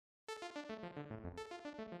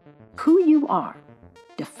Who you are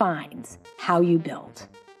defines how you build.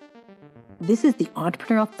 This is the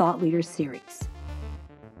Entrepreneurial Thought Leaders Series,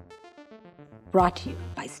 brought to you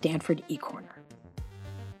by Stanford eCorner.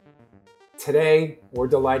 Today, we're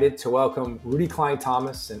delighted to welcome Rudy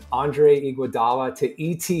Cline-Thomas and Andre Iguodala to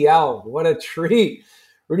ETL. What a treat.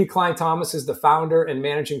 Rudy Cline-Thomas is the founder and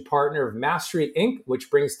managing partner of Mastry, Inc., which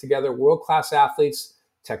brings together world-class athletes,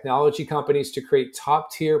 technology companies to create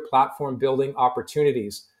top-tier platform building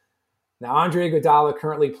opportunities. Now, Andre Iguodala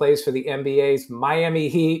currently plays for the NBA's Miami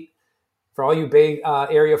Heat. For all you Bay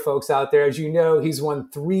Area folks out there, as you know, he's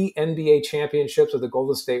won 3 NBA championships with the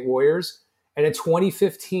Golden State Warriors. And in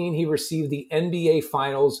 2015, he received the NBA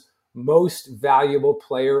Finals Most Valuable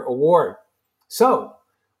Player Award. So,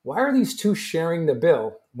 why are these two sharing the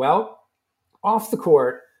bill? Well, off the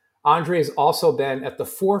court, Andre has also been at the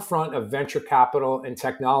forefront of venture capital and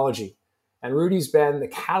technology. And Rudy's been the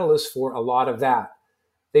catalyst for a lot of that.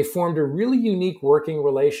 They formed a really unique working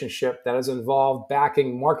relationship that has involved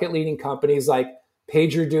backing market-leading companies like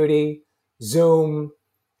PagerDuty, Zoom,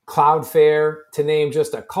 Cloudflare, to name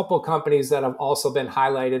just a couple companies that have also been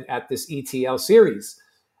highlighted at this ETL series.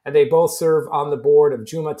 And they both serve on the board of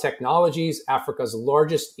Juma Technologies, Africa's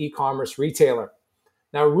largest e-commerce retailer.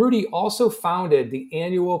 Now, Rudy also founded the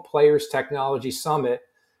annual Players Technology Summit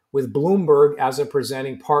with Bloomberg as a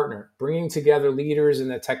presenting partner, bringing together leaders in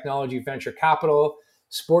the technology venture capital,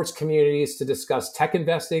 sports communities to discuss tech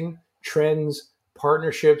investing, trends,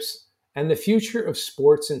 partnerships, and the future of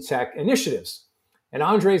sports and tech initiatives. And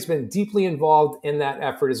Andre's been deeply involved in that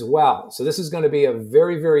effort as well. So this is going to be a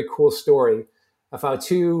very, very cool story of how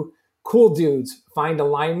two cool dudes find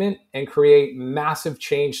alignment and create massive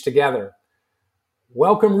change together.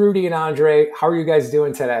 Welcome, Rudy and Andre. How are you guys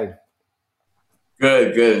doing today?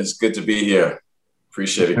 Good. It's good to be here.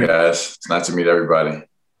 Appreciate it, guys. It's nice to meet everybody.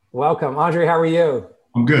 Welcome. Andre, how are you?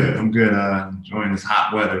 I'm good. Enjoying this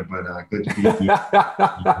hot weather, but good to be here.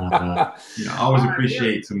 I always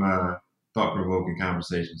appreciate some thought-provoking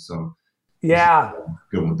conversations. So yeah,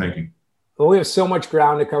 good one. Thank you. Well, we have so much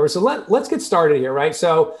ground to cover. So let's get started here, right?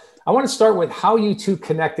 So I want to start with how you two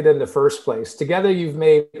connected in the first place. Together, you've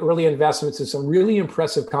made early investments in some really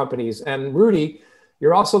impressive companies. And Rudy,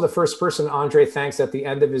 you're also the first person Andre thanks at the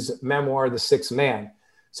end of his memoir, The Sixth Man.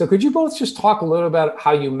 So could you both just talk a little about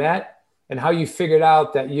how you met and how you figured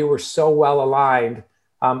out that you were so well aligned?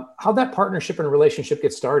 How'd that partnership and relationship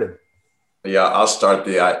get started? Yeah, I'll start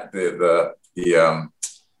the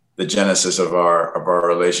genesis of our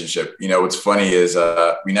relationship. You know, what's funny is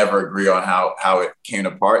we never agree on how it came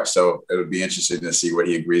apart. So it would be interesting to see what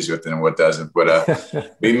he agrees with and what doesn't.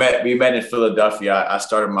 But we met in Philadelphia. I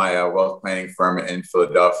started my wealth planning firm in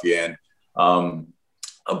Philadelphia, and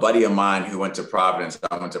a buddy of mine who went to Providence.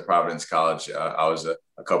 I went to Providence College. I was a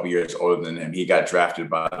couple years older than him. He got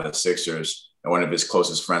drafted by the Sixers, and one of his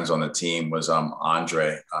closest friends on the team was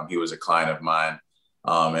Andre. He was a client of mine.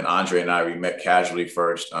 And Andre and I, we met casually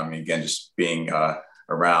first. Again, just being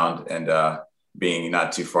around and being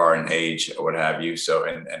not too far in age or what have you. So,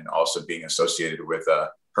 and also being associated with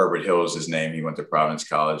Herbert Hill's his name. He went to Providence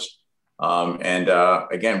College.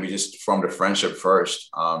 Again, we just formed a friendship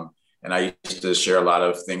first. And I used to share a lot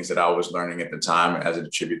of things that I was learning at the time as a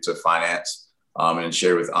tribute to finance, and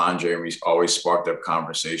share with Andre. And we always sparked up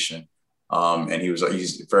conversation. And he's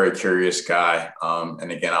a very curious guy.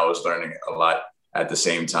 And again, I was learning a lot at the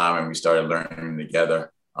same time, and we started learning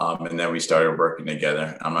together. And then we started working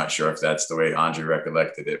together. I'm not sure if that's the way Andre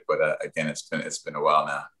recollected it, but again, it's been a while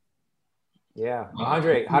now. Yeah,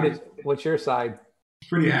 Andre, what's your side? It's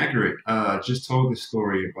pretty accurate. Just told this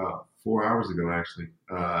story about 4 hours ago, actually.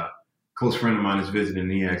 Close friend of mine is visiting,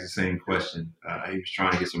 and he asked the same question. He was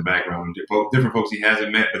trying to get some background. Different folks he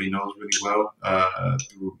hasn't met, but he knows really well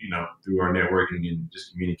through our networking and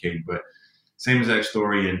just communicating. But same exact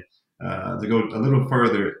story. And to go a little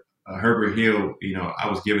further, Herbert Hill, I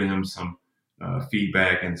was giving him some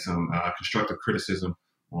feedback and some constructive criticism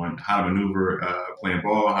on how to maneuver playing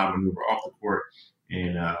ball, how to maneuver off the court,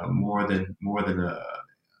 and more than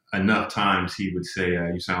enough times he would say,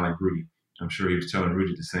 "You sound like Rudy." I'm sure he was telling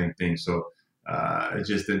Rudy the same thing. So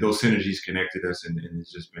just those synergies connected us, and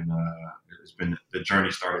it's just been the journey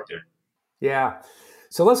started there. Yeah.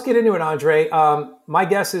 So let's get into it, Andre. My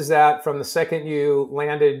guess is that from the second you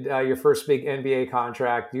landed your first big NBA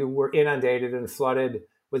contract, you were inundated and flooded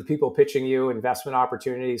with people pitching you investment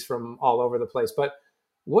opportunities from all over the place. But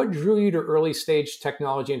what drew you to early stage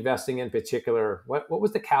technology investing in particular? What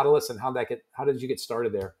was the catalyst, and how did you get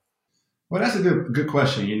started there? Well, that's a good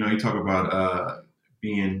question. You talk about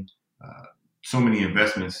being so many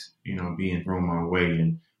investments, being thrown my way.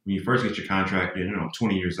 And when you first get your contract, you're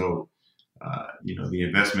 20 years old. The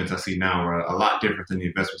investments I see now are a lot different than the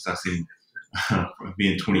investments I seen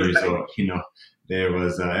being 20 years old. There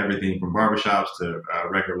was everything from barbershops to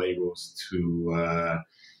record labels to,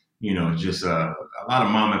 just a lot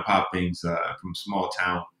of mom and pop things from small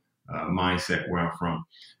town mindset where I'm from.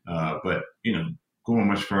 But going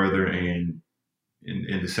much further and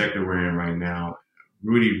in the sector we're in right now,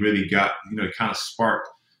 Rudy really got, it kind of sparked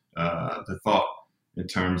the thought in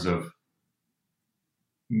terms of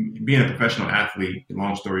being a professional athlete.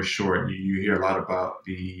 Long story short, you hear a lot about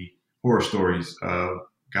the horror stories of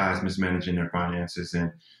guys mismanaging their finances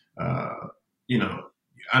and,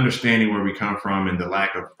 understanding where we come from and the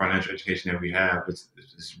lack of financial education that we have.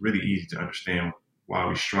 It's really easy to understand why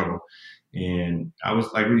we struggle. And I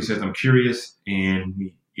was, like Rudy says, I'm curious.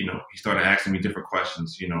 And he started asking me different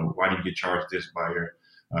questions. Why do you get charged this by your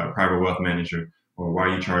private wealth manager? Or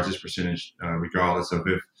why you charge this percentage, regardless of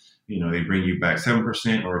if, they bring you back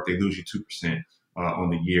 7% or if they lose you 2% on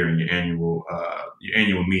the year in your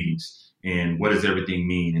annual meetings. And what does everything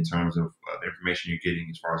mean in terms of the information you're getting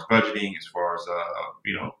as far as budgeting, as far as,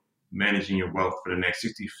 managing your wealth for the next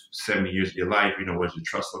 60, 70 years of your life? What does your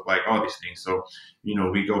trust look like? All these things. So,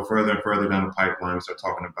 we go further and further down the pipeline. We start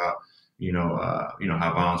talking about,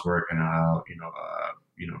 how bonds work and how,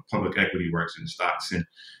 public equity works in stocks. And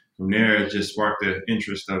from there, it just sparked the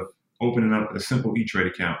interest of opening up a simple E-Trade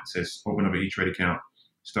account. It says, open up an E-Trade account,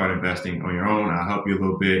 start investing on your own. I'll help you a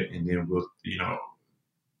little bit. And then we'll,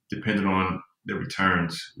 depending on the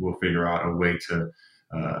returns, we'll figure out a way to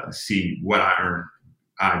see what I earn,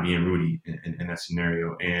 I being Rudy in that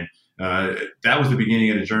scenario. And that was the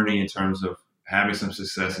beginning of the journey in terms of having some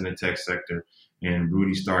success in the tech sector. And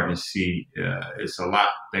Rudy starting to see it's a lot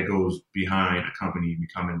that goes behind a company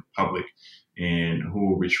becoming public and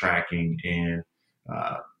who we're tracking. And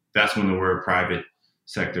that's when the word private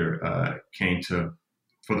sector came to,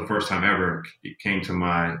 for the first time ever, it came to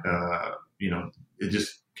my, it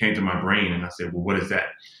just came to my brain. And I said, well, what is that?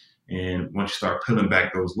 And once you start peeling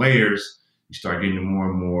back those layers, you start getting more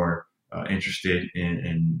and more interested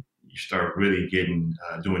and you start really getting,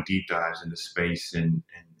 doing deep dives into space. And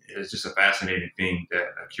it's just a fascinating thing that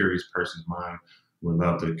a curious person's mind would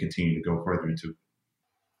love to continue to go further into.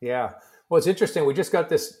 Yeah. Well, it's interesting. We just got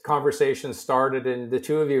this conversation started and the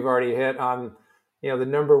two of you have already hit on, the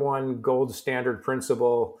number one gold standard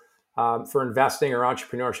principle for investing or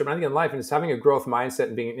entrepreneurship. And I think in life, and it's having a growth mindset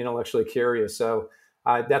and being intellectually curious. So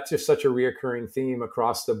that's just such a reoccurring theme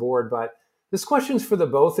across the board. But this question's for the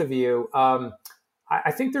both of you.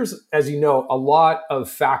 I think there's, as you know, a lot of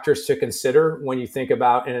factors to consider when you think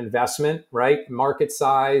about an investment, right? Market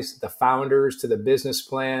size, the founders, to the business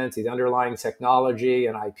plan, to the underlying technology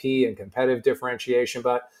and IP and competitive differentiation.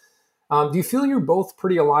 But do you feel you're both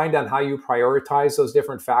pretty aligned on how you prioritize those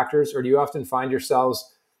different factors, or do you often find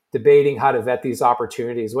yourselves debating how to vet these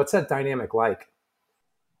opportunities? What's that dynamic like?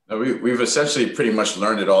 We've essentially pretty much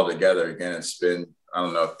learned it all together. Again, it's been,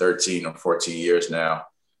 13 or 14 years now.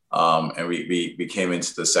 And we came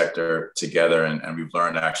into the sector together and we've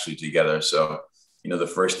learned actually together. So, the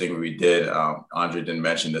first thing we did, Andre didn't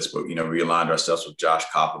mention this, but, we aligned ourselves with Josh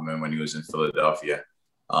Koppelman when he was in Philadelphia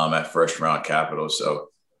at First Round Capital. So,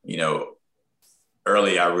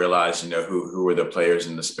 early I realized, who were the players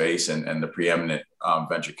in the space and the preeminent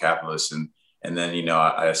venture capitalists. And then,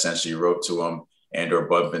 I essentially wrote to them and or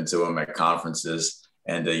bumped into them at conferences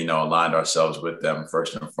and, aligned ourselves with them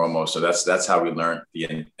first and foremost. So that's how we learned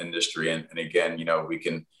the industry. And again, we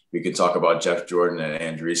can talk about Jeff Jordan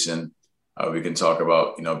and Andreessen. We can talk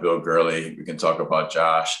about, Bill Gurley. We can talk about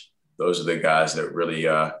Josh. Those are the guys that really,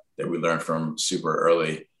 that we learned from super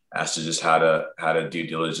early as to just how to do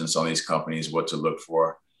diligence on these companies, what to look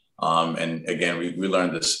for. And again, we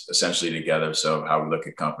learned this essentially together. So how we look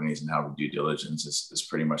at companies and how we do diligence is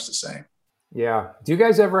pretty much the same. Yeah. Do you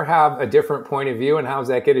guys ever have a different point of view and how does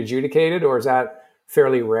that get adjudicated, or is that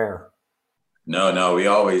fairly rare? No, we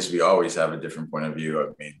always have a different point of view. I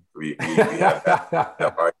mean, we have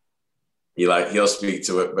that part. He'll speak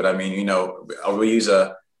to it, but we use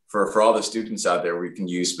for all the students out there, we can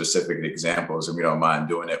use specific examples and we don't mind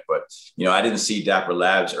doing it. But, I didn't see Dapper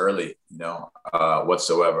Labs early,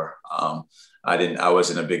 whatsoever. I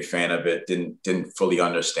wasn't a big fan of it, didn't fully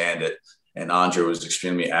understand it. And Andre was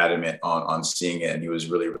extremely adamant on seeing it. And he was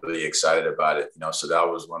really, really excited about it. So that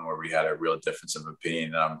was one where we had a real difference of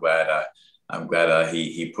opinion. And I'm glad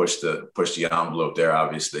he pushed the envelope there,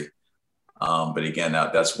 obviously. But again,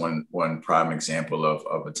 that's one prime example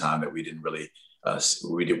of a time that we didn't really,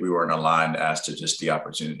 we weren't aligned as to just the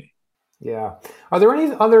opportunity. Yeah. Are there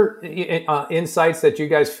any other insights that you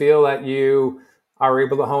guys feel that you are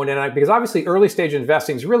able to hone in on? Because obviously early stage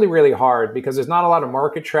investing is really, really hard because there's not a lot of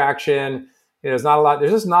market traction. there's not a lot.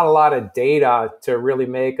 There's just not a lot of data to really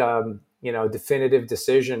make definitive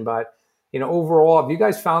decision. But overall, have you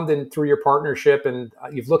guys found through your partnership, and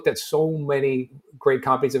you've looked at so many great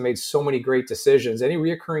companies and made so many great decisions, any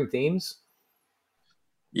reoccurring themes?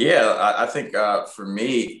 Yeah, I think for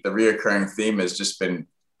me, the reoccurring theme has just been,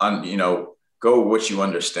 go what you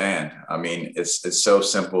understand. I mean, it's so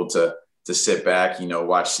simple to sit back,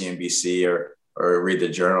 watch CNBC or read the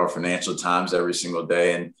Journal or Financial Times every single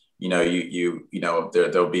day, and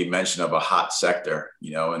there'll be mention of a hot sector,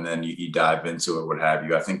 and then you dive into it, what have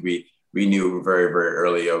you. I think we knew very, very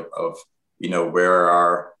early of where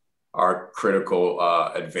our critical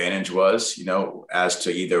advantage was, as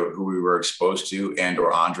to either who we were exposed to and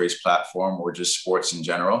or Andre's platform or just sports in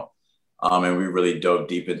general. And we really dove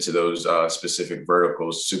deep into those specific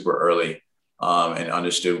verticals super early, and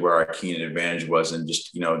understood where our keen advantage was, and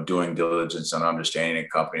just, doing diligence on understanding a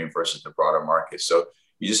company versus the broader market. So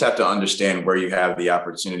you just have to understand where you have the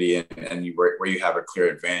opportunity and where you have a clear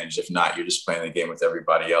advantage. If not, you're just playing the game with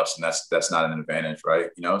everybody else, and that's not an advantage, right?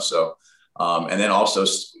 So. And then also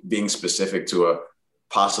being specific to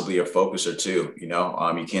possibly a focus or two,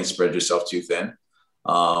 you can't spread yourself too thin.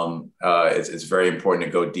 It's very important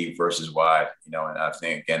to go deep versus wide, and I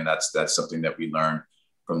think, again, that's something that we learned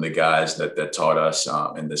from the guys that taught us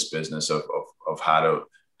in this business of how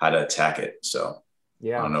to attack it. So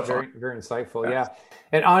yeah, I don't know very, very insightful. Yeah.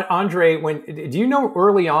 And Andre, do you know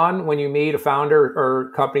early on when you meet a founder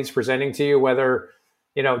or companies presenting to you, whether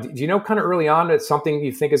do you know kind of early on that something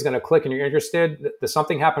you think is going to click and you're interested? Does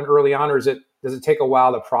something happen early on, or does it take a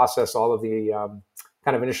while to process all of the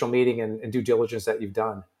kind of initial meeting and due diligence that you've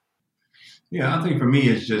done? Yeah, I think for me,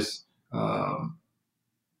 it's just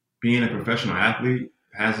being a professional athlete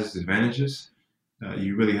has its advantages.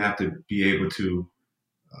 You really have to be able to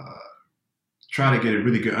try to get a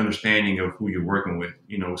really good understanding of who you're working with.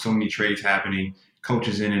 So many trades happening,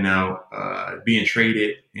 coaches in and out, being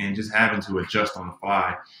traded, and just having to adjust on the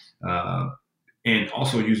fly, and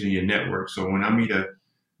also using your network. So when I meet a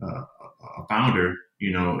founder,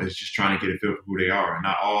 it's just trying to get a feel for who they are. And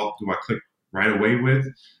not all do I click right away with,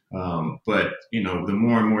 but the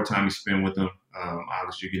more and more time you spend with them,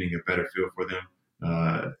 obviously you're getting a better feel for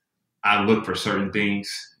them. I look for certain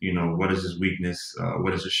things, what is his weakness?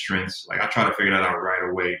 What is his strengths? Like, I try to figure that out right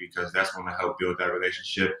away, because that's going to help build that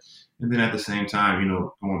relationship. And then at the same time,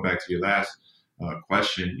 going back to your last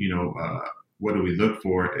question, what do we look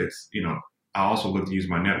for? It's, I also look to use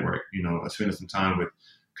my network. Spending some time with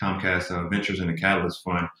Comcast Ventures and the Catalyst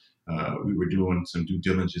Fund, we were doing some due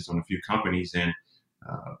diligence on a few companies. And,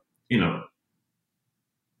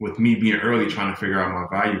 with me being early, trying to figure out my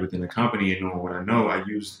value within the company and knowing what I know, I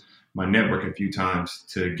used my network a few times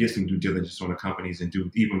to get some due diligence on the companies and do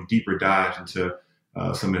even deeper dives into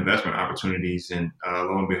some investment opportunities. And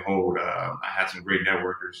lo and behold, I had some great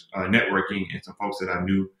networking and some folks that I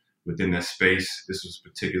knew within that space. This was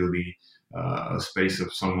particularly a space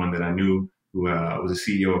of someone that I knew who was a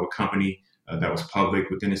CEO of a company that was public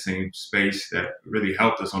within the same space, that really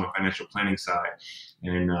helped us on the financial planning side.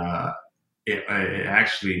 And it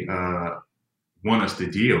actually won us the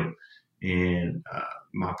deal. And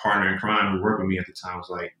my partner in crime who worked with me at the time was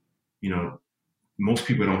like, most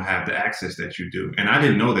people don't have the access that you do. And I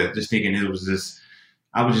didn't know that, just thinking I was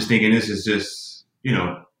just thinking this is just,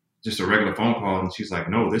 just a regular phone call. And she's like,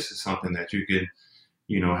 no, this is something that you can,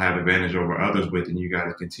 have advantage over others with, and you got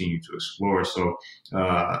to continue to explore. So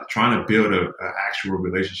trying to build a actual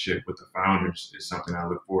relationship with the founders is something I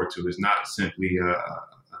look forward to. It's not simply a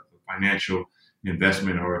financial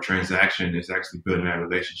investment or a transaction. It's actually building that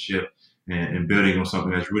relationship and building on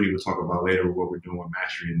something that Rudy will talk about later with what we're doing with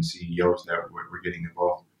Mastry and the CEOs that we're getting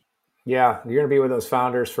involved. Yeah, you're going to be with those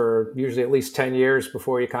founders for usually at least 10 years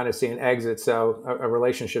before you kind of see an exit. So a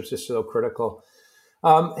relationship's just so critical.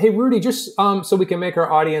 Hey, Rudy, just so we can make our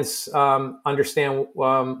audience understand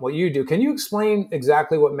what you do, can you explain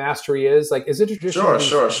exactly what Mastry is? Like, is it a traditional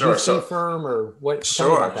VC firm or what?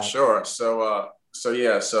 Sure.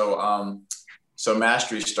 So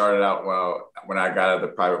Mastry started out when I got out of the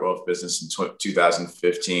private wealth business in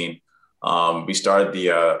 2015. We started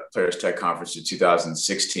the Players Tech Conference in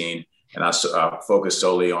 2016, and I focused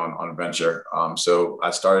solely on venture. So I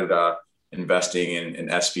started investing in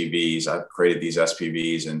SPVs. I created these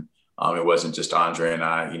SPVs, and it wasn't just Andre and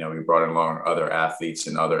I. We brought along other athletes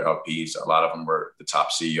and other LPs. A lot of them were the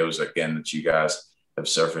top CEOs, again, that you guys have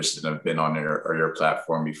surfaced and have been on your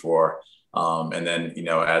platform before. And then,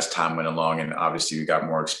 as time went along, and obviously we got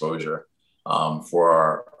more exposure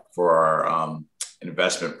for our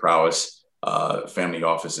investment prowess, family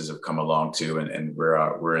offices have come along too, and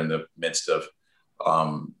we're in the midst of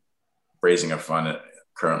raising a fund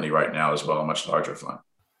currently right now as well, a much larger fund.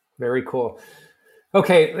 Very cool.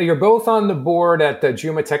 Okay, you're both on the board at the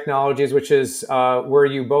Juma Technologies, which is where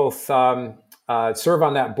you both serve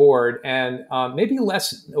on that board, and maybe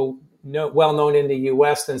less well known in the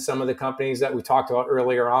U.S. than some of the companies that we talked about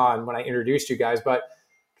earlier on when I introduced you guys. But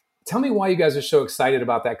tell me why you guys are so excited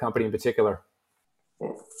about that company in particular.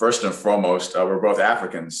 Well, first and foremost, we're both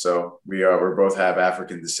Africans, so we both have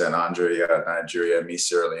African descent. Andre, Nigeria, me,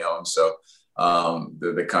 Sierra Leone. So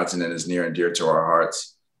the continent is near and dear to our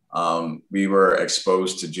hearts. We were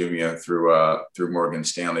exposed to Jumia through Morgan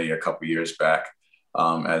Stanley a couple years back,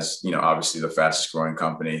 as obviously the fastest growing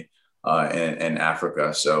company in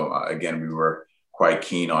Africa. So again, we were quite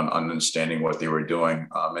keen on understanding what they were doing,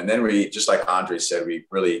 and then we, just like Andre said, we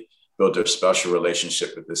really built a special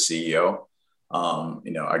relationship with the CEO.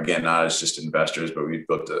 Again, not as just investors, but we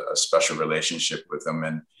built a special relationship with them,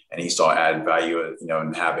 and he saw added value,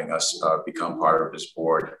 in having us become part of his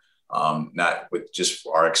board. Not with just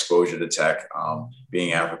our exposure to tech,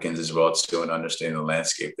 being Africans as well too, and understanding the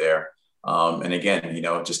landscape there. And again,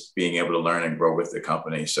 just being able to learn and grow with the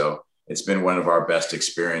company. So it's been one of our best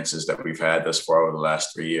experiences that we've had thus far over the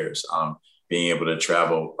last 3 years. Being able to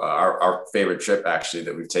travel, our favorite trip actually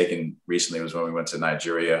that we've taken recently was when we went to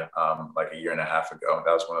Nigeria, like a year and a half ago.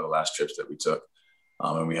 That was one of the last trips that we took.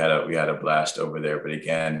 And we had a blast over there. But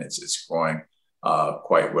again, it's growing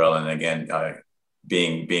quite well. And again,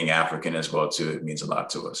 being African as well too, it means a lot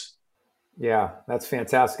to us. Yeah, that's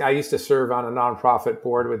fantastic. I used to serve on a nonprofit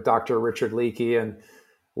board with Dr. Richard Leakey, and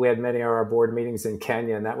we had many of our board meetings in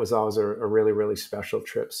Kenya, and that was always a really, really special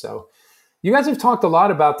trip. So you guys have talked a lot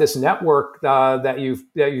about this network that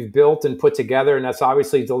you've built and put together, and that's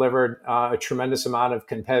obviously delivered a tremendous amount of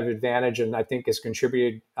competitive advantage, and I think has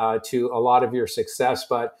contributed to a lot of your success.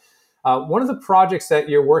 But one of the projects that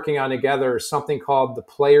you're working on together is something called the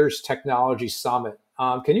Players Technology Summit.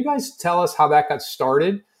 Can you guys tell us how that got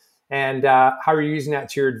started and how you're using that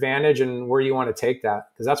to your advantage and where you want to take that?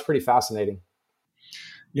 Because that's pretty fascinating.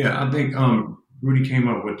 Yeah, I think Rudy came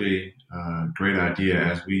up with a great idea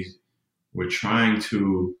as we're trying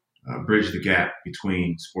to bridge the gap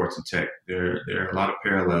between sports and tech. There are a lot of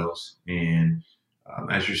parallels, and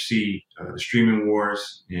as you see the streaming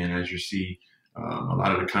wars, and as you see a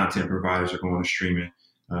lot of the content providers are going to streaming,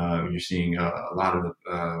 you're seeing a lot of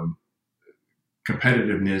the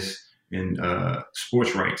competitiveness in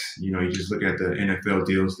sports rights. You just look at the NFL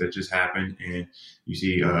deals that just happened, and you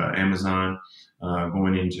see Amazon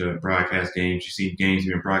going into broadcast games. You see games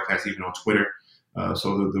being broadcast even on Twitter.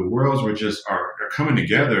 So the worlds are coming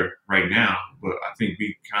together right now, but I think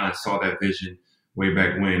we kind of saw that vision way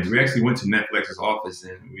back when. We actually went to Netflix's office,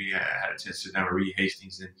 and we had a chance to sit down with Reed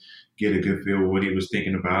Hastings and get a good feel of what he was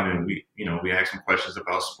thinking about, and we asked him questions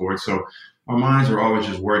about sports. So our minds were always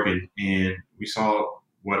just working, and we saw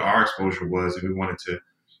what our exposure was, and we wanted to.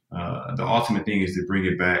 The ultimate thing is to bring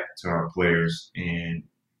it back to our players, and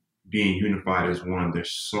being unified as one.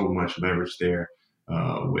 There's so much leverage there.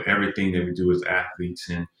 With everything that we do as athletes,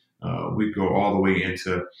 and we go all the way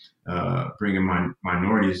into bringing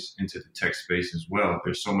minorities into the tech space as well.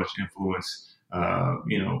 There's so much influence.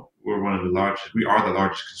 We're one of the largest. We are the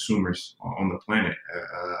largest consumers on the planet.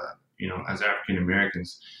 As African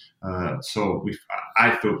Americans. So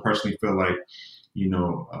I personally feel like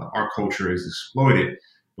our culture is exploited,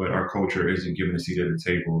 but our culture isn't given a seat at the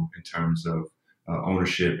table in terms of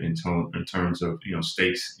ownership, in terms of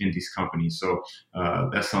stakes in these companies. So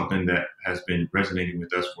that's something that has been resonating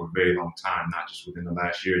with us for a very long time, not just within the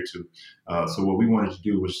last year or two. So what we wanted to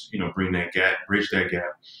do was bring that gap, bridge that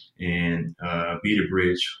gap, and be the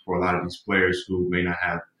bridge for a lot of these players who may not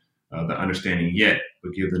have the understanding yet,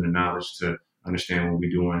 but give them the knowledge to understand what we're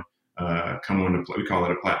doing. Come on, we call it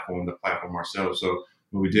the platform ourselves. So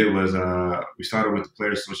what we did was we started with the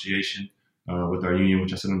Players Association with our union,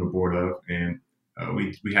 which I sit on the board of, and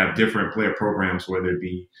we have different player programs, whether it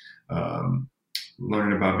be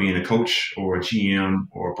learning about being a coach or a GM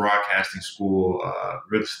or a broadcasting school,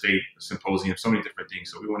 real estate symposium, so many different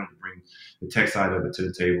things. So we wanted to bring the tech side of it to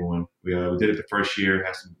the table, and we did it the first year,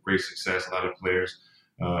 had some great success. A lot of players,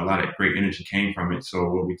 a lot of great energy came from it. So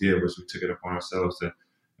what we did was we took it upon ourselves to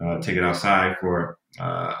take it outside for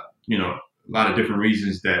a lot of different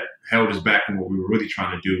reasons that held us back from what we were really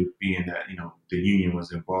trying to do, being that, the union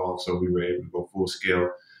was involved. So we were able to go full scale,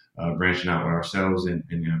 branching out with ourselves and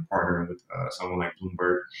partnering with someone like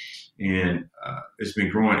Bloomberg. And it's been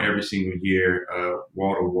growing every single year,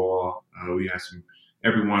 wall to wall. We have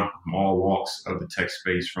everyone from all walks of the tech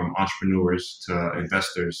space, from entrepreneurs to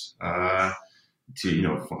investors,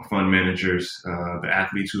 to, fund managers, the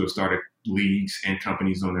athletes who have started leagues and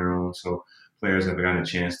companies on their own. So players have gotten a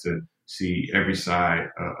chance to see every side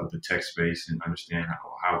of the tech space and understand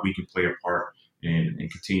how we can play a part and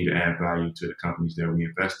continue to add value to the companies that we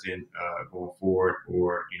invest in going forward,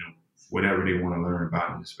 or whatever they want to learn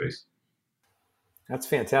about in the space. That's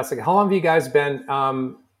fantastic. How long have you guys been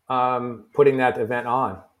putting that event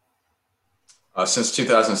on? Since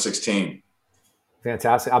 2016.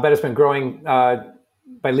 Fantastic. I bet it's been growing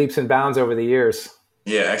by leaps and bounds over the years.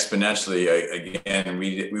 Yeah, exponentially. Again,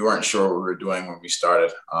 we weren't sure what we were doing when we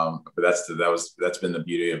started, but that's been the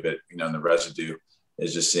beauty of it. And the residue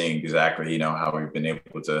is just seeing exactly how we've been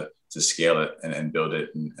able to scale it and build it,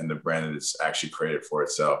 and the brand that it's actually created for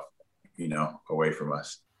itself, away from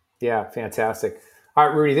us. Yeah, fantastic. All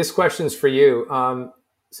right, Rudy, this question is for you.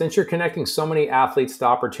 Since you're connecting so many athletes to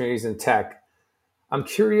opportunities in tech, I'm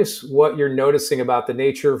curious what you're noticing about the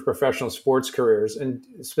nature of professional sports careers. And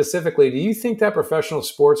specifically, do you think that professional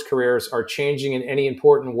sports careers are changing in any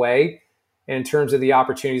important way in terms of the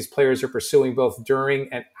opportunities players are pursuing both during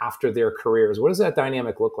and after their careers? What does that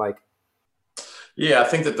dynamic look like? Yeah, I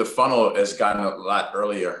think that the funnel has gotten a lot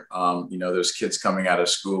earlier. There's kids coming out of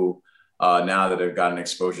school now that have gotten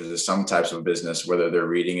exposure to some types of business, whether they're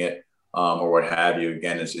reading it or what have you.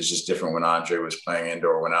 Again, it's just different when Andre was playing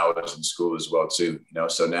indoor, when I was in school as well too.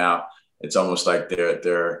 So now it's almost like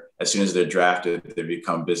they're as soon as they're drafted, they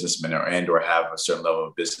become businessmen or have a certain level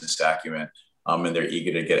of business acumen, and they're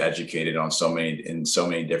eager to get educated in so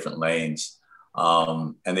many different lanes.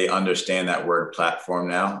 And they understand that word platform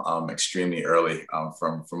now extremely early,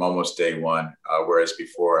 from almost day one. Whereas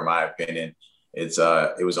before, in my opinion,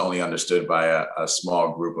 it was only understood by a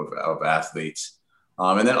small group of athletes.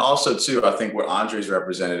 And then also too, I think what Andre's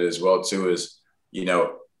represented as well too is,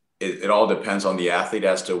 it all depends on the athlete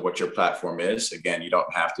as to what your platform is. Again, you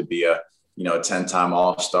don't have to be a 10-time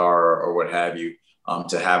All-Star or what have you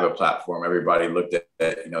to have a platform. Everybody looked at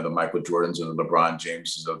the Michael Jordans and the LeBron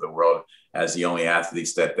Jameses of the world as the only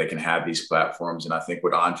athletes that can have these platforms. And I think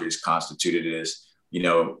what Andre's constituted is,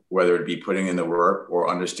 whether it be putting in the work or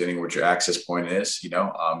understanding what your access point is, you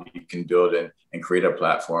can build and create a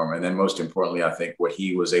platform. And then most importantly, I think what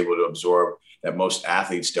he was able to absorb that most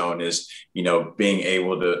athletes don't is, being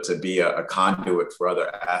able to be a conduit for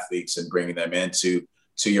other athletes and bringing them into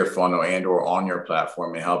your funnel and or on your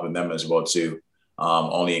platform and helping them as well too,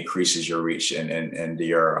 only increases your reach and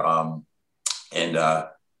your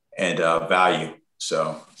value.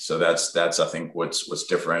 So that's I think what's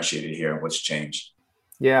differentiated here and what's changed.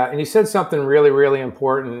 Yeah. And you said something really, really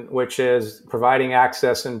important, which is providing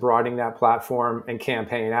access and broadening that platform and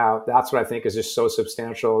campaign out. That's what I think is just so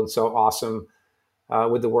substantial and so awesome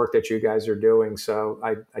with the work that you guys are doing. So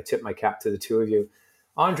I tip my cap to the two of you.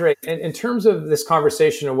 Andre, in terms of this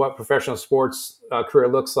conversation of what professional sports career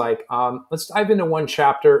looks like, let's dive into one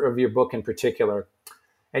chapter of your book in particular.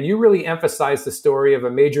 And you really emphasize the story of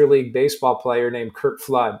a Major League Baseball player named Curt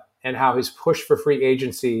Flood and how his push for free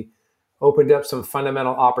agency opened up some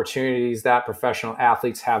fundamental opportunities that professional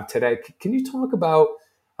athletes have today. Can you talk about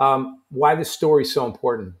why this story is so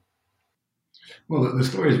important? Well, the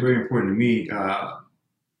story is very important to me.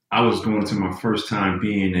 I was going to my first time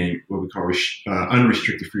being what we call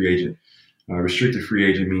unrestricted free agent. Restricted free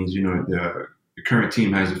agent means, the current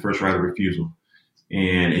team has the first right of refusal.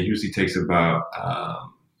 And it usually takes about,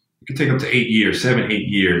 it can take up to 8 years,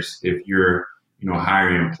 7-8 years if you're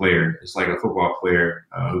hiring a player. It's like a football player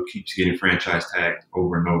who keeps getting franchise tagged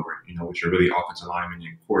over and over, which are really offensive linemen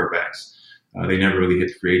and quarterbacks. They never really hit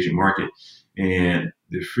the free agent market. And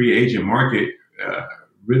the free agent market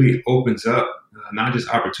really opens up not just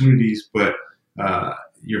opportunities, but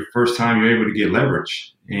your first time you're able to get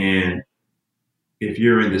leverage. And if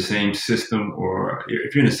you're in the same system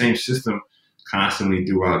constantly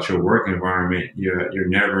throughout your work environment, you're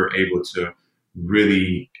never able to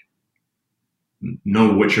really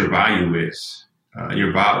know what your value is.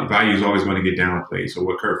 Your value is always going to get downplayed. So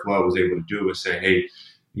what Curt Flood was able to do is say, hey,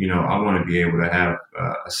 I want to be able to have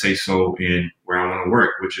a say-so in where I want to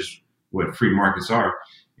work, which is what free markets are.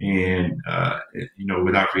 And,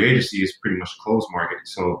 without free agency, it's pretty much a closed market.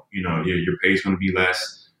 So, your pay is going to be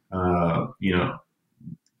less. From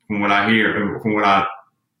what I hear, from what I've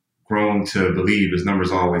grown to believe is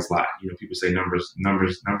numbers always lie. People say numbers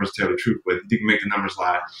tell the truth, but you can make the numbers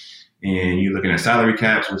lie. And you're looking at salary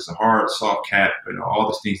caps, which is a hard, soft cap, and all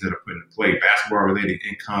the things that are put into play. Basketball-related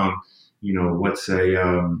income, you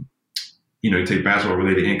take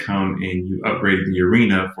basketball-related income and you upgrade the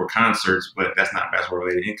arena for concerts, but that's not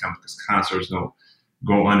basketball-related income because concerts don't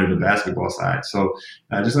go under the basketball side. So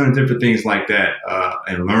just learning different things like that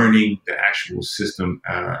and learning the actual system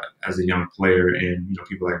as a young player. And,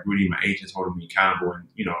 people like Rudy, my agents, holding me accountable and,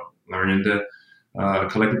 learning the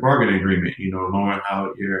collective bargaining agreement, knowing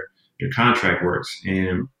how your your contract works.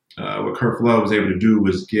 And what Kurt Flood was able to do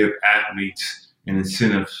was give athletes an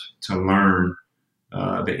incentive to learn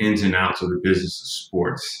the ins and outs of the business of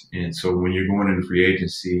sports. And so when you're going into free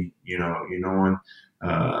agency, you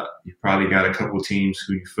probably got a couple teams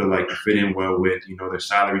who you feel like you fit in well with, their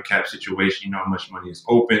salary cap situation, how much money is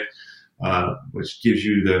open, which gives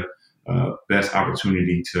you the best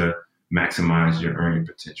opportunity to maximize your earning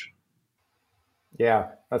potential. Yeah,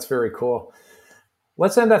 that's very cool.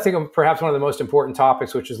 Let's end, I think, on perhaps one of the most important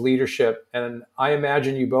topics, which is leadership. And I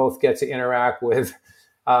imagine you both get to interact with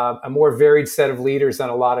a more varied set of leaders than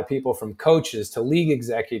a lot of people, from coaches to league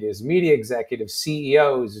executives, media executives,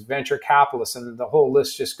 CEOs, venture capitalists, and the whole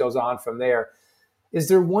list just goes on from there. Is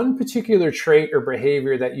there one particular trait or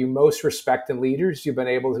behavior that you most respect in leaders you've been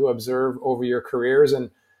able to observe over your careers? And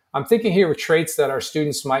I'm thinking here of traits that our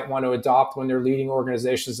students might want to adopt when they're leading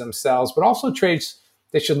organizations themselves, but also traits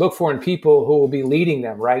they should look for in people who will be leading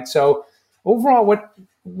them, right? So overall, what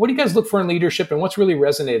do you guys look for in leadership, and what's really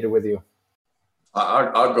resonated with you?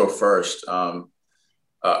 I'll go first.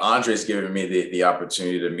 Andre's given me the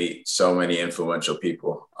opportunity to meet so many influential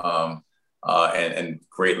people and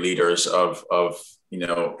great leaders of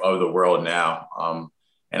the world now.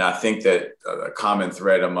 And I think that a common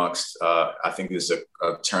thread amongst, I think this is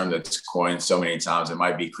a term that's coined so many times, it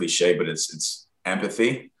might be cliche, but it's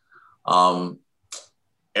empathy.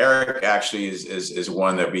 Eric actually is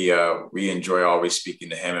one that we enjoy always speaking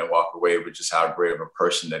to him and walk away with just how great of a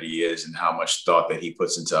person that he is and how much thought that he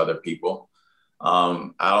puts into other people. I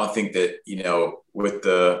don't think that, with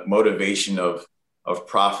the motivation of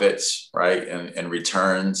profits, right, and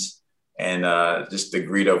returns and just the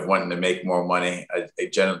greed of wanting to make more money,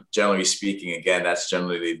 generally speaking, again, that's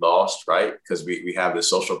generally lost, right, because we have the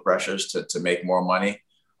social pressures to make more money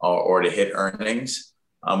or to hit earnings.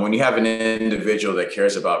 When you have an individual that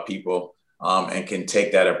cares about people and can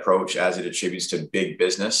take that approach as it attributes to big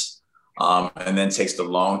business and then takes the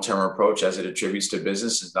long-term approach as it attributes to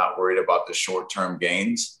business, is not worried about the short-term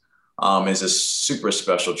gains, is a super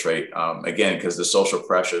special trait. Again, because the social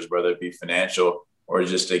pressures, whether it be financial or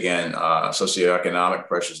just, again, socioeconomic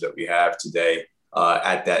pressures that we have today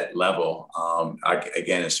at that level,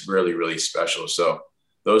 again, it's really, really special. So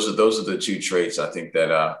those are the two traits I think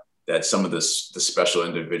that some of the special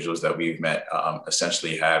individuals that we've met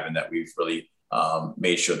essentially have, and that we've really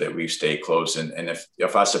made sure that we've stayed close. And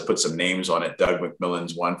if I was to put some names on it, Doug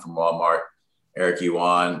McMillan's one from Walmart, Eric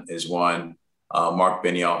Yuan is one, Mark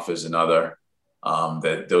Benioff is another.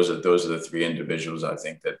 That those are the three individuals I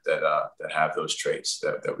think that have those traits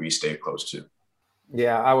that we stay close to.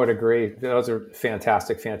 Yeah, I would agree. Those are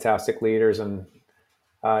fantastic leaders and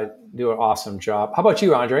do an awesome job. How about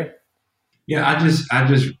you, Andre? Yeah, I just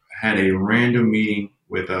had a random meeting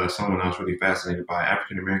with someone I was really fascinated by,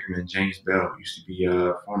 African-American man James Bell, who used to be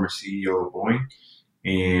a former CEO of Boeing,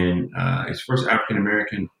 and his first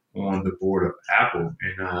African-American on the board of Apple.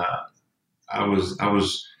 And I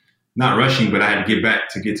was not rushing, but I had to get back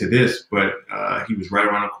to get to this, but he was right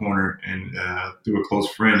around the corner, and through a close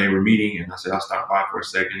friend, they were meeting, and I said, I'll stop by for a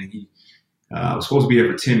second. And he was supposed to be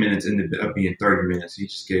there for 10 minutes, ended up being 30 minutes. He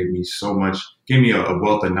just gave me so much, gave me a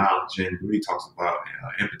wealth of knowledge, and really talks about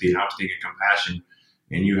empathy. And I was thinking compassion,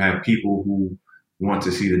 and you have people who want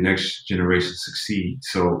to see the next generation succeed.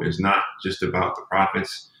 So it's not just about the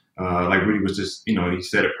profits. Like Rudy was just, he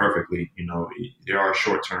said it perfectly. There are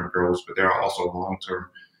short-term goals, but there are also long-term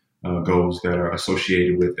goals that are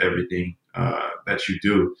associated with everything that you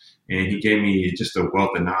do. And he gave me just a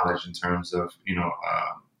wealth of knowledge in terms of,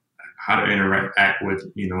 how to interact with,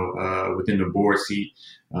 within the board seat,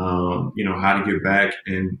 how to give back.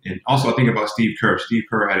 And also I think about Steve Kerr. Steve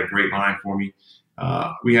Kerr had a great line for me.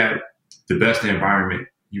 We had the best environment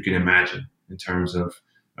you can imagine in terms of,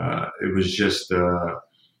 it was just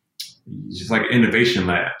like an innovation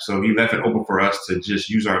lab. So he left it open for us to just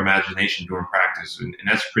use our imagination during practice. And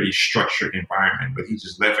that's a pretty structured environment, but he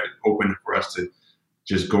just left it open for us to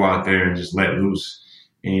just go out there and just let loose.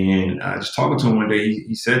 And just talking to him one day,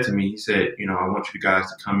 he said to me, I want you guys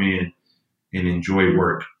to come in and enjoy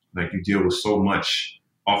work. Like, you deal with so much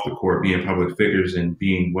off the court, being public figures and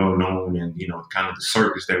being well known, and, kind of the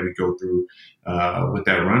circus that we go through with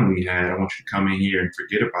that run we had. I want you to come in here and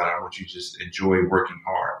forget about it. I want you to just enjoy working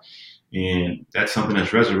hard. And that's something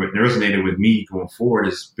that's resonated with me going forward,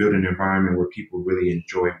 is building an environment where people really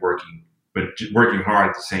enjoy working, but working hard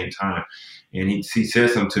at the same time. And he said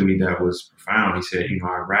something to me that was profound. He said,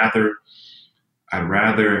 I'd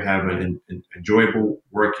rather have an enjoyable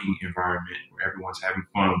working environment where everyone's having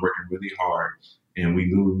fun, working really hard, and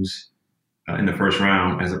we lose in the first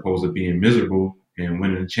round, as opposed to being miserable and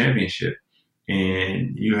winning the championship.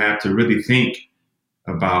 And you have to really think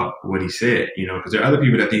about what he said, because there are other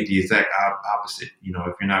people that think the exact opposite.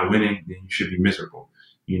 If you're not winning, then you should be miserable,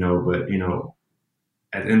 but,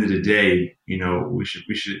 at the end of the day, we should,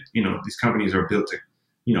 these companies are built to,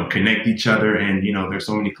 connect each other. And, there's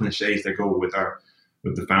so many cliches that go with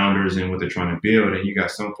the founders and what they're trying to build. And you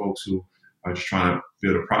got some folks who are just trying to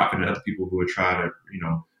build a profit, and other people who are trying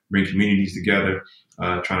to, bring communities together,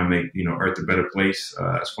 trying to make, Earth a better place.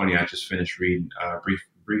 It's funny, I just finished reading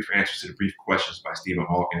brief answers to the brief questions by Stephen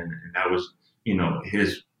Hawking, and that was,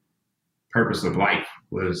 his purpose of life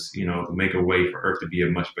was, to make a way for Earth to be a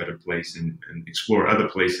much better place and explore other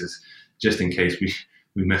places just in case we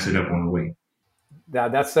mess it up on the way.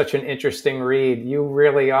 That's such an interesting read. You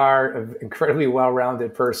really are an incredibly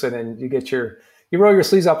well-rounded person, and you roll your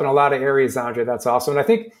sleeves up in a lot of areas, Andre. That's awesome. And I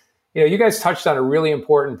think, you guys touched on a really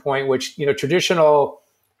important point, which, traditional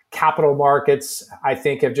capital markets, I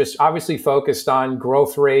think, have just obviously focused on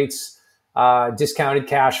growth rates, discounted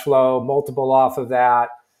cash flow, multiple off of that,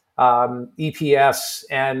 EPS.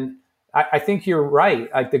 And I think you're right.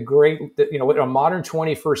 Like what a modern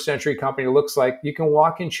 21st century company looks like, you can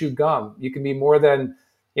walk and chew gum. You can be more than,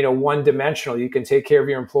 one dimensional. You can take care of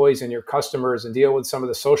your employees and your customers and deal with some of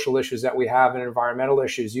the social issues that we have and environmental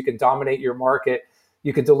issues. You can dominate your market.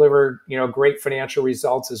 You can deliver, great financial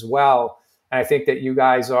results as well. And I think that you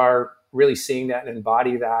guys are really seeing that and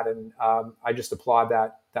embody that. And I just applaud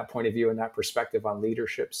that point of view and that perspective on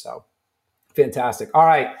leadership. So fantastic. All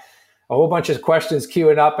right. A whole bunch of questions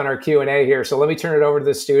queuing up in our Q&A here. So let me turn it over to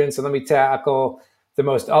the students and let me tackle the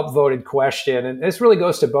most upvoted question. And this really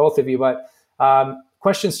goes to both of you, but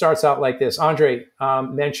question starts out like this. Andre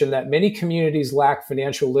mentioned that many communities lack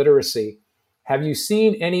financial literacy. Have you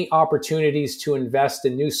seen any opportunities to invest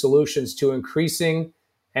in new solutions to increasing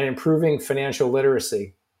and improving financial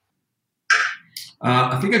literacy?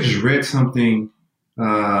 I think I just read something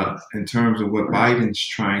in terms of what Biden's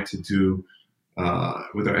trying to do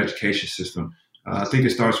with our education system. I think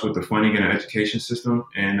it starts with the funding in our education system.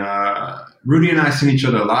 And Rudy and I send each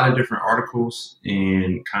other a lot of different articles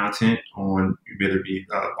and content on whether it be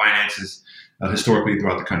finances historically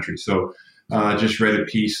throughout the country. So just read a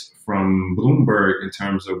piece from Bloomberg in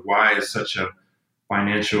terms of why it's such a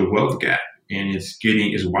financial wealth gap, and it's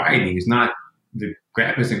widening. It's not, the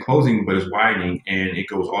gap isn't closing, but it's widening, and it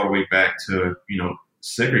goes all the way back to,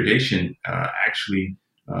 segregation actually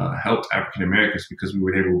helped African Americans because we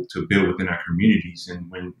were able to build within our communities. And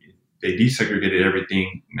when they desegregated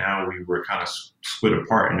everything, now we were kind of split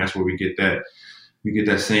apart, and that's where we get that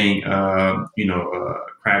saying,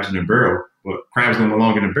 crabs in a barrel, but crabs don't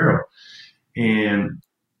belong in a barrel. And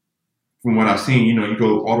from what I've seen, you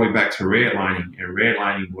go all the way back to redlining, and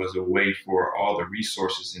redlining was a way for all the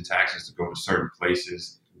resources and taxes to go to certain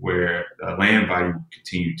places where the land value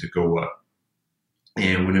continued to go up.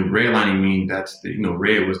 And when redlining means that's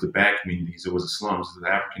red was the bad communities, it was the slums, it was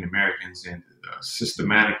the African Americans, and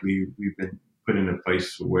systematically we've been put in a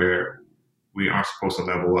place where we aren't supposed to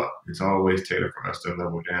level up. It's always tailored for us to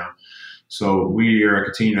level down. So we are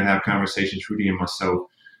continuing to have conversations, Rudy and myself,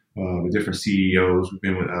 with different CEOs. We've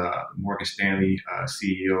been with Morgan Stanley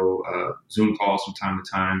CEO, Zoom calls from time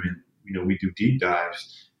to time, and we do deep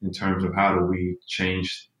dives in terms of how do we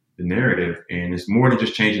change the narrative. And it's more than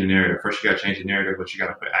just changing the narrative. First, you got to change the narrative, but you got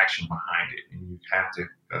to put action behind it, and you have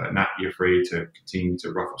to not be afraid to continue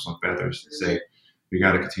to ruffle some feathers and say we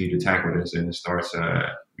got to continue to tackle this. And it starts,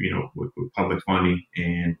 with public funding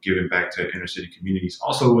and giving back to inner city communities.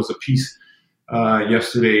 Also, was a piece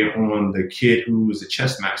yesterday on the kid who was a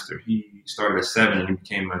chess master. He started at 7 and he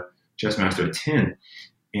became a chess master at 10.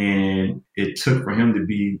 And it took for him to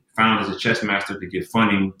be found as a chess master to get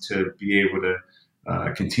funding to be able to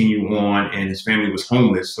continue on. And his family was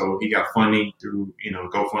homeless, so he got funding through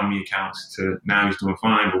GoFundMe accounts. To now he's doing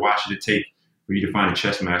fine. But why should it take for you to find a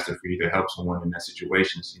chess master for you to help someone in that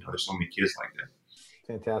situation? There's so many kids like that.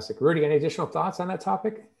 Fantastic. Rudy, any additional thoughts on that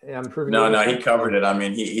topic? No, he covered it. I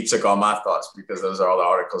mean, he took all my thoughts because those are all the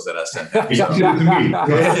articles that I sent him.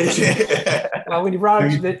 Well, when you brought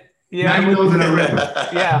up the now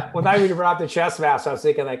you brought up the chess master, I was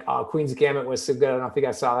thinking like, oh, Queen's Gambit was so good. I don't think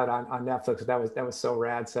I saw that on Netflix. That was so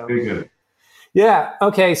rad. So very good. Yeah.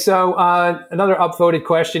 Okay. So another upvoted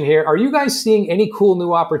question here. Are you guys seeing any cool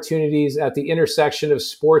new opportunities at the intersection of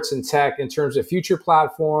sports and tech in terms of future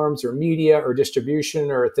platforms or media or distribution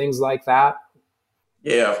or things like that?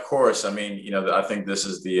 Yeah, of course. I mean, I think this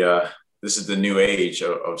is the new age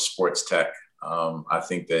of sports tech. I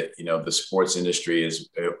think that, the sports industry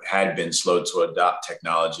had been slow to adopt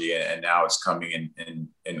technology, and now it's coming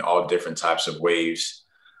in all different types of waves.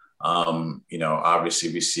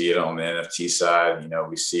 Obviously we see it on the NFT side,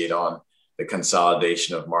 we see it on the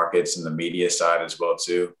consolidation of markets and the media side as well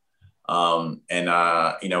too.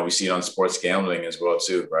 We see it on sports gambling as well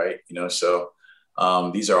too, right? So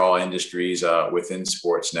these are all industries within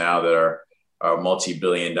sports now that are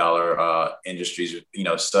multi-billion-dollar industries,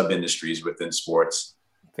 sub-industries within sports.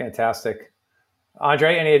 Fantastic.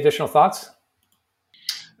 Andre, any additional thoughts?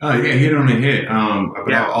 Yeah, hit on the head.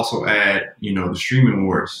 But I'll also add, the streaming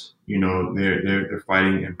wars. They're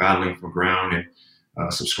fighting and battling for ground and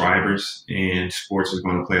subscribers, and sports is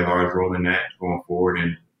going to play a large role in that going forward.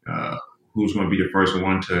 And who's going to be the first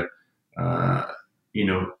one to,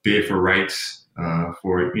 bid for rights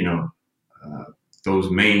for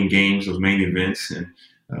those main games, those main events.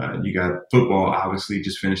 And you got football, obviously,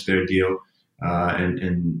 just finished their deal,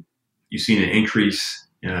 and you've seen an increase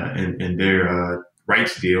in their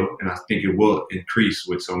rights deal, and I think it will increase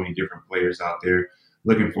with so many different players out there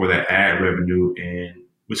looking for that ad revenue, and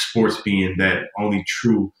with sports being that only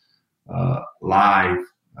true live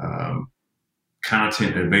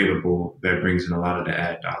content available that brings in a lot of the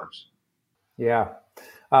ad dollars. Yeah.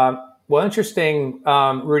 Well, interesting.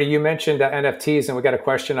 Rudy, you mentioned NFTs, and we got a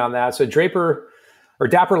question on that. So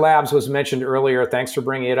Dapper Labs was mentioned earlier. Thanks for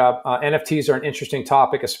bringing it up. NFTs are an interesting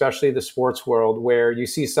topic, especially the sports world, where you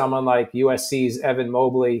see someone like USC's Evan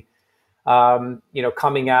Mobley,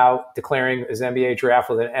 coming out, declaring his NBA draft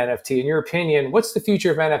with an NFT. In your opinion, what's the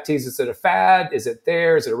future of NFTs? Is it a fad? Is it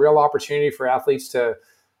there? Is it a real opportunity for athletes to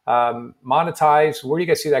monetize? Where do you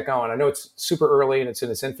guys see that going? I know it's super early and it's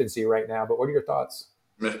in its infancy right now, but what are your thoughts?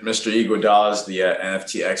 Mr. Iguodala is the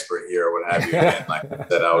NFT expert here, or what have you. And like I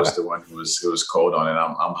said, I was the one who was cold on it.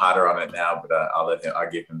 I'm hotter on it now, but I'll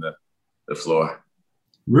give him the floor.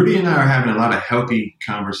 Rudy and I are having a lot of healthy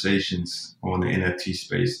conversations on the NFT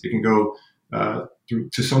space. It can go through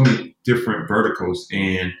to so many different verticals.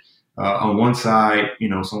 And on one side,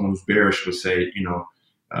 someone who's bearish would say,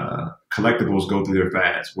 collectibles go through their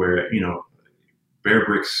fads where, Bear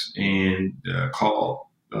Bricks and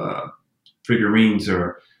Call figurines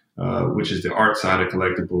which is the art side of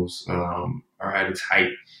collectibles, are at its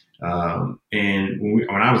height. And when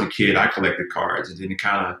I was a kid, I collected cards, and then it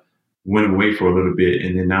kind of went away for a little bit,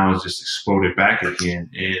 and then now it's just exploded back again.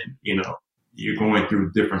 And you're going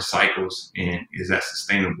through different cycles, and is that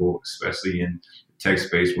sustainable, especially in the tech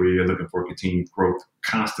space where you're looking for continued growth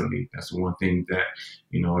constantly? That's the one thing that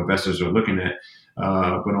investors are looking at.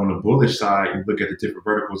 But on the bullish side, you look at the different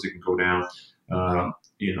verticals it can go down.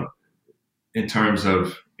 In terms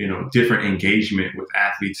of, different engagement with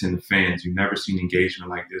athletes and the fans. You've never seen engagement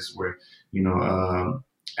like this where,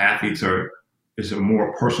 athletes it's a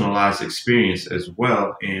more personalized experience as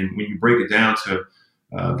well. And when you break it down to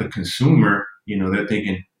the consumer, they're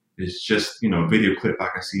thinking it's just, a video clip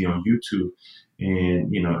like I see on YouTube.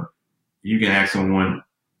 And, you can ask someone,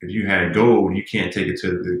 if you had gold, you can't take it to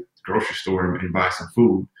the grocery store and buy some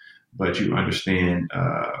food, but you understand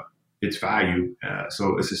its value.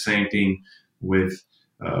 So it's the same thing with,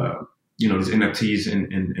 these NFTs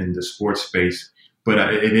in the sports space,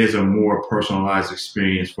 but it is a more personalized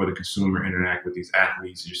experience for the consumer interact with these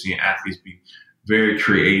athletes. You're seeing athletes be very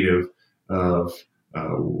creative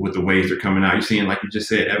with the ways they're coming out. You're seeing, like you just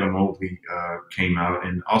said, Evan Mobley came out,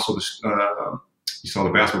 and also you saw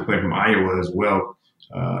the basketball player from Iowa as well.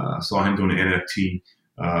 I saw him doing the NFT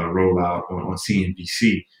rollout on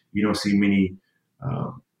CNBC. You don't see many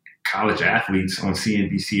college athletes on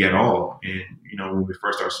CNBC at all. And, when we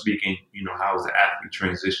first start speaking, how is the athlete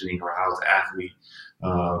transitioning, or how is the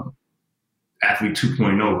athlete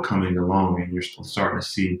 2.0 coming along, and you're starting to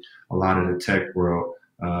see a lot of the tech world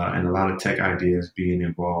and a lot of tech ideas being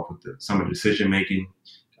involved with some of the decision making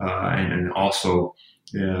and also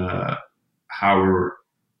how we're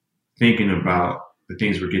thinking about the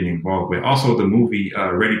things we're getting involved with. Also, the movie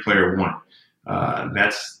Ready Player One.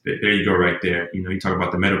 There you go right there. You talk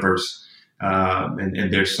about the metaverse,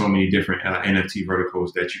 and there's so many different NFT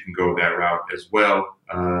verticals that you can go that route as well,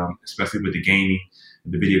 especially with the gaming,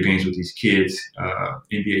 the video games with these kids.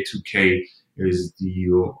 NBA 2K is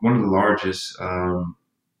one of the largest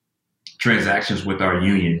transactions with our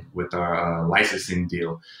union, with our licensing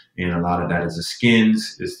deal, and a lot of that is the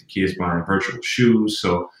skins, it's the kids buying virtual shoes.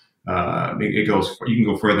 So it goes. You can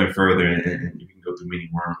go further and further, and you can go through many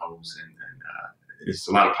wormholes, and it's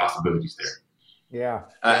a lot of possibilities there. Yeah.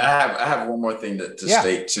 I have one more thing to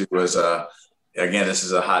state too. Is again, this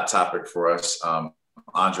is a hot topic for us.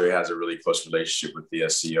 Andre has a really close relationship with the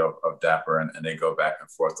CEO of Dapper, and they go back and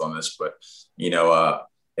forth on this. But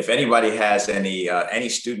if anybody has any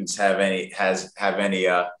students have any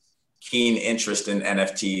keen interest in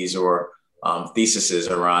NFTs or theses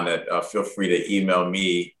around it, feel free to email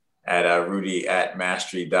me at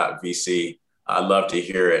rudy@mastry.vc. I'd love to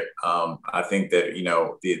hear it. I think that,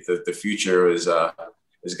 the future is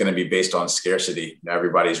going to be based on scarcity.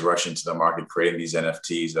 Everybody's rushing to the market, creating these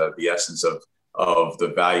NFTs. The essence of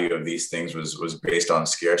the value of these things was based on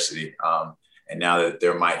scarcity. And now that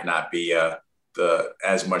there might not be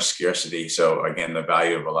as much scarcity. So again, the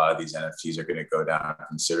value of a lot of these NFTs are going to go down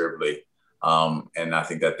considerably. And I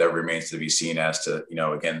think that remains to be seen as to,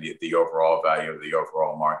 again, the overall value of the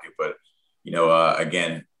overall market. But,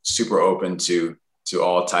 again, super open to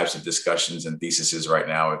all types of discussions and theses right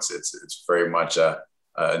now. It's very much a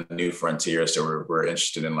new frontier. So we're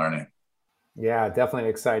interested in learning. Yeah, definitely an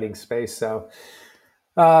exciting space. So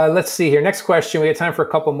let's see here. Next question. We have time for a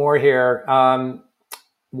couple more here.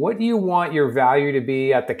 What do you want your value to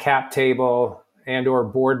be at the cap table and or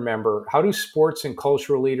board member? How do sports and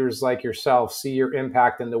cultural leaders like yourself see your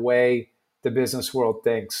impact in the way the business world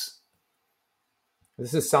thinks?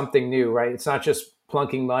 This is something new, right? It's not just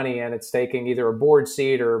plunking money in, it's taking either a board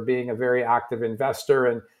seat or being a very active investor.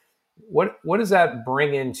 And what does that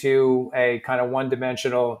bring into a kind of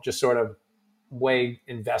one-dimensional, just sort of way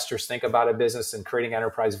investors think about a business and creating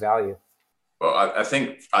enterprise value? Well, I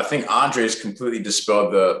think Andre's completely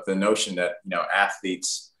dispelled the notion that,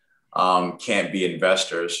 athletes can't be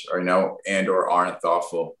investors or, and or aren't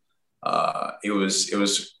thoughtful. It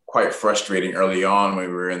was quite frustrating early on when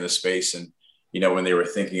we were in the space and, when they were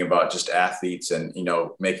thinking about just athletes and,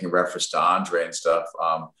 making reference to Andre and stuff,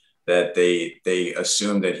 that they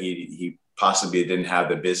assumed that he possibly didn't have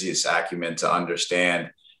the business acumen to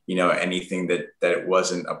understand, anything that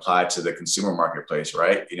wasn't applied to the consumer marketplace,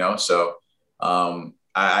 right? So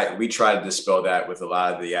we try to dispel that with a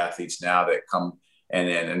lot of the athletes now that come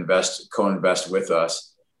and co-invest with us.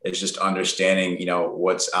 It's just understanding,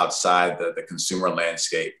 what's outside the consumer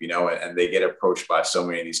landscape, and they get approached by so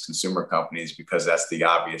many of these consumer companies because that's the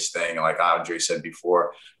obvious thing. Like Andre said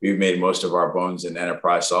before, we've made most of our bones in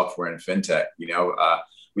enterprise software and fintech.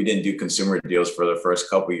 We didn't do consumer deals for the first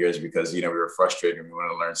couple of years because, we were frustrated and we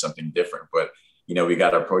wanted to learn something different. But, we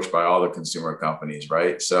got approached by all the consumer companies,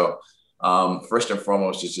 right? So first and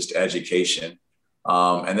foremost is just education.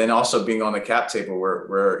 And then also being on the cap table,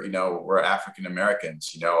 we're African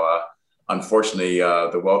Americans. Unfortunately,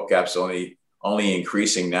 the wealth gap's only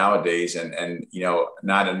increasing nowadays, and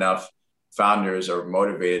not enough founders are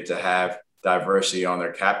motivated to have diversity on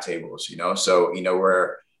their cap tables. So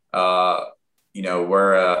where a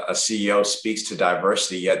CEO speaks to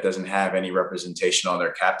diversity yet doesn't have any representation on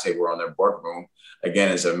their cap table or on their boardroom,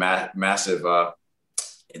 again, is a massive.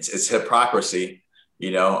 It's hypocrisy.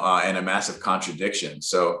 And a massive contradiction.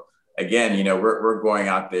 So again, we're going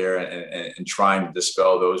out there and trying to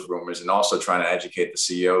dispel those rumors and also trying to educate the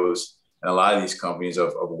CEOs and a lot of these companies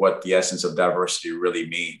of what the essence of diversity really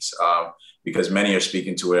means, because many are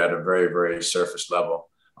speaking to it at a very, very surface level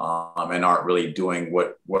and aren't really doing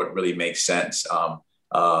what really makes sense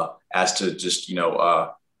as to just,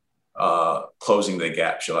 closing the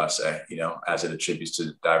gap, shall I say, as it attributes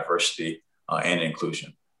to diversity and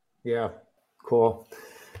inclusion. Yeah. Cool.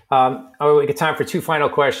 We get time for two final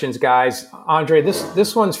questions, guys. Andre,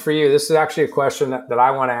 this one's for you. This is actually a question that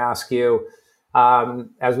I want to ask you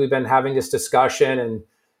as we've been having this discussion and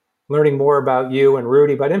learning more about you and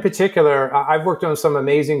Rudy. But in particular, I've worked on some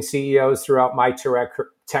amazing CEOs throughout my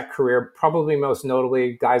tech career, probably most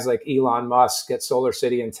notably guys like Elon Musk at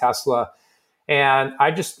SolarCity and Tesla. And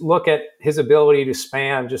I just look at his ability to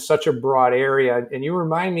span just such a broad area. And you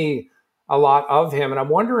remind me a lot of him. And I'm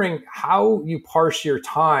wondering how you parse your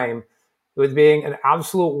time with being an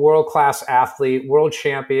absolute world-class athlete, world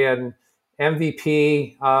champion,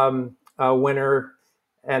 MVP winner,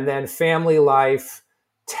 and then family life,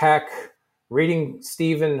 tech, reading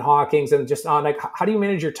Stephen Hawking's, and just on how do you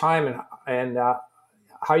manage your time and how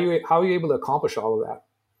are you able to accomplish all of that?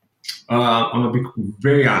 I'm gonna be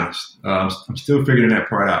very honest. I'm still figuring that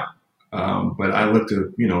part out. But I look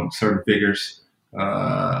to certain figures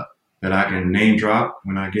that I can name drop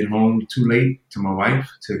when I get home too late to my wife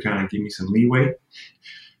to kind of give me some leeway.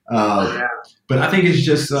 But I think it's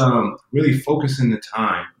just really focusing the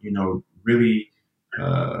time, really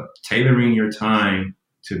tailoring your time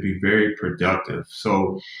to be very productive.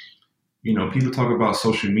 So, people talk about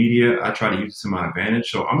social media. I try to use it to my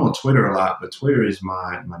advantage. So I'm on Twitter a lot, but Twitter is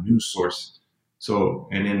my news source. So,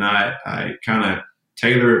 and then I kind of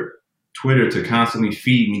tailor Twitter to constantly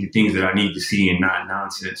feed me the things that I need to see and not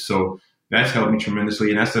nonsense. So that's helped me tremendously.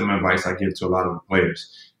 And that's some advice I give to a lot of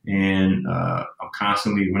players. And I'm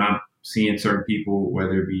constantly, when I'm seeing certain people,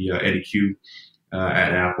 whether it be Eddie Q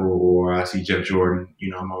at Apple or I see Jeff Jordan,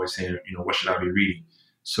 I'm always saying, what should I be reading?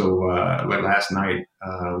 So like last night,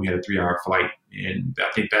 we had a 3-hour flight, and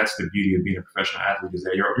I think that's the beauty of being a professional athlete is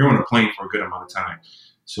that you're on a plane for a good amount of time.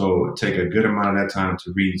 So take a good amount of that time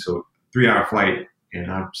to read. So 3-hour flight,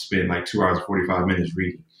 and I've spent like 2 hours and 45 minutes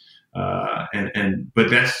reading. But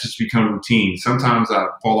that's just become routine. Sometimes I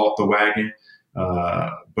fall off the wagon,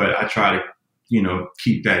 but I try to,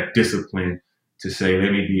 keep that discipline to say,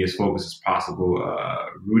 let me be as focused as possible.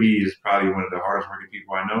 Rudy is probably one of the hardest working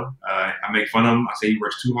people I know. I make fun of him. I say he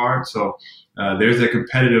works too hard. So there's a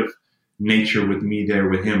competitive nature with me there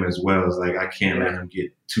with him as well. It's like I can't let him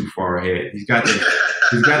get too far ahead. He's got the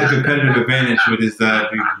competitive advantage with his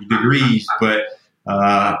degrees, but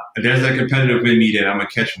there's a competitive in me that I'm gonna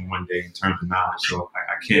catch him one day in terms of knowledge. So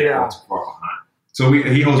I can't fall too far behind. So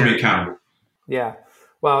he holds me accountable. Yeah.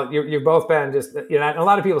 Well, you've both been just, a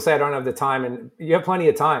lot of people say I don't have the time, and you have plenty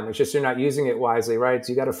of time. It's just you're not using it wisely, right?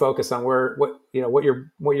 So you got to focus on what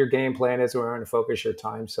your game plan is, where you're going to focus your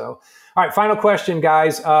time. So, all right, final question,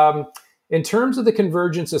 guys. In terms of the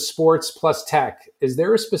convergence of sports plus tech, is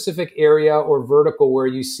there a specific area or vertical where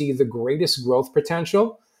you see the greatest growth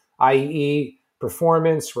potential, i.e.,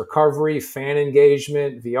 performance, recovery, fan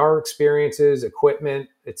engagement, VR experiences, equipment,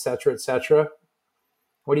 et cetera, et cetera?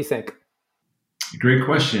 What do you think? Great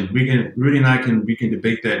question. Rudy and I can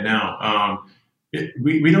debate that now.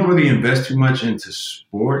 We don't really invest too much into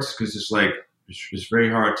sports because it's very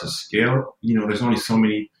hard to scale. There's only so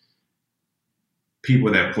many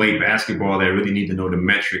people that play basketball that really need to know the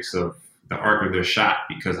metrics of the arc of their shot,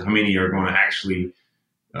 because how many are going to actually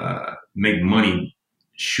make money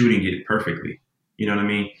shooting it perfectly? You know what I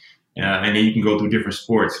mean? And then you can go through different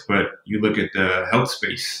sports, but you look at the health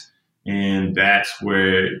space, and that's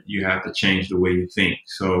where you have to change the way you think.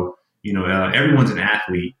 So, everyone's an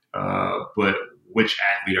athlete, but which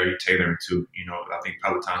athlete are you tailoring to? I think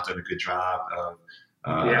Peloton's done a good job of,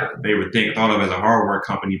 they would thought of as a hardware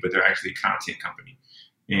company, but they're actually a content company.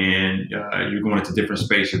 And you're going into different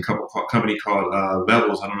space. A company called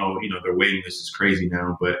Levels. I don't know, their waiting list is crazy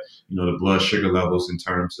now, but, the blood sugar levels in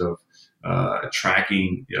terms of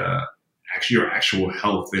tracking your actual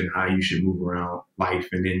health and how you should move around life.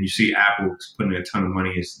 And then you see Apple putting a ton of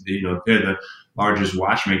money. They're the largest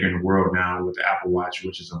watchmaker in the world now with the Apple Watch,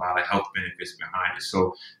 which is a lot of health benefits behind it.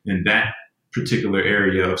 So in that particular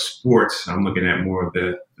area of sports, I'm looking at more of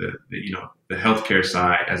the healthcare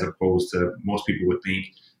side as opposed to most people would think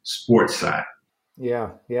sports side.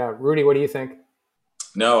 Yeah. Rudy, what do you think?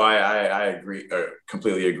 No, I agree.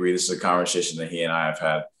 Completely agree. This is a conversation that he and I have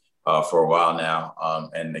had for a while now.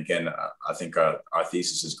 And again, I think our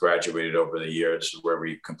thesis has graduated over the years where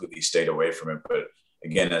we completely stayed away from it. But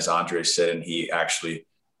again, as Andre said, and he actually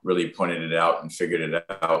really pointed it out and figured it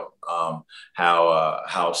out,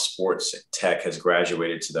 how sports tech has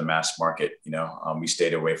graduated to the mass market. We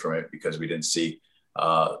stayed away from it because we didn't see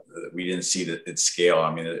its scale.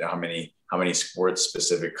 I mean, how many sports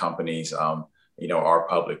specific companies, are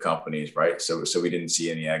public companies, right? So we didn't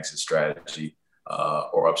see any exit strategy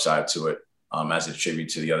or upside to it as a tribute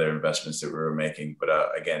to the other investments that we were making. But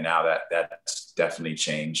again, now that's definitely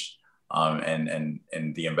changed. And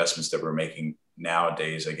the investments that we're making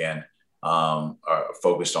nowadays, again, are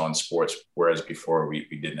focused on sports, whereas before we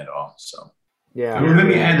didn't at all. So. Yeah. I mean, let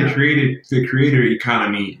me add the creator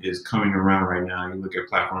economy is coming around right now. You look at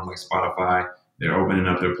platforms like Spotify, they're opening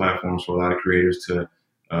up their platforms for a lot of creators to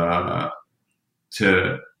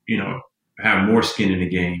have more skin in the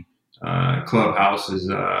game. Clubhouse is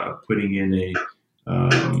putting in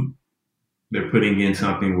they're putting in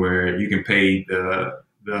something where you can pay the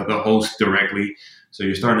host directly. So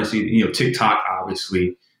you're starting to see, TikTok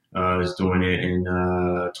obviously is doing it, and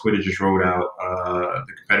Twitter just rolled out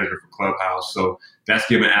the competitor for Clubhouse. So that's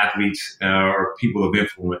giving athletes or people of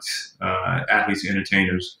influence, athletes and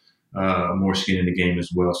entertainers, more skin in the game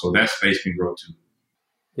as well. So that space can grow too.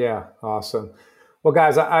 Yeah, awesome. Well,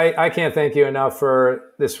 guys, I can't thank you enough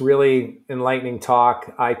for this really enlightening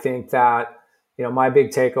talk. I think that, my big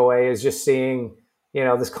takeaway is just seeing,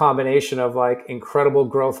 this combination of like incredible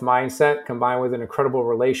growth mindset combined with an incredible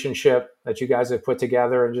relationship that you guys have put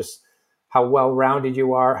together, and just how well-rounded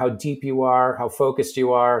you are, how deep you are, how focused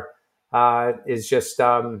you are, is just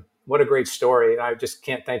what a great story. And I just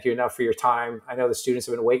can't thank you enough for your time. I know the students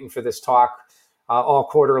have been waiting for this talk all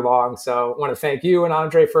quarter long. So I want to thank you and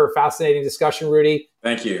Andre for a fascinating discussion, Rudy.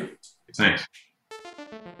 Thank you. Thanks.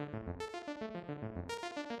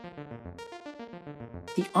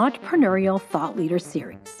 The Entrepreneurial Thought Leader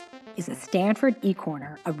Series is a Stanford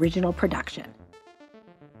eCorner original production.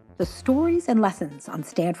 The stories and lessons on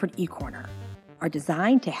Stanford eCorner are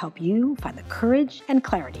designed to help you find the courage and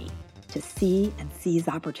clarity to see and seize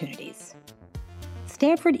opportunities.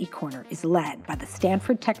 Stanford eCorner is led by the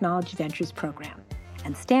Stanford Technology Ventures Program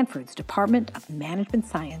and Stanford's Department of Management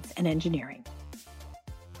Science and Engineering.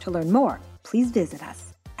 To learn more, please visit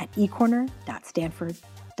us at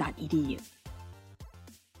ecorner.stanford.edu.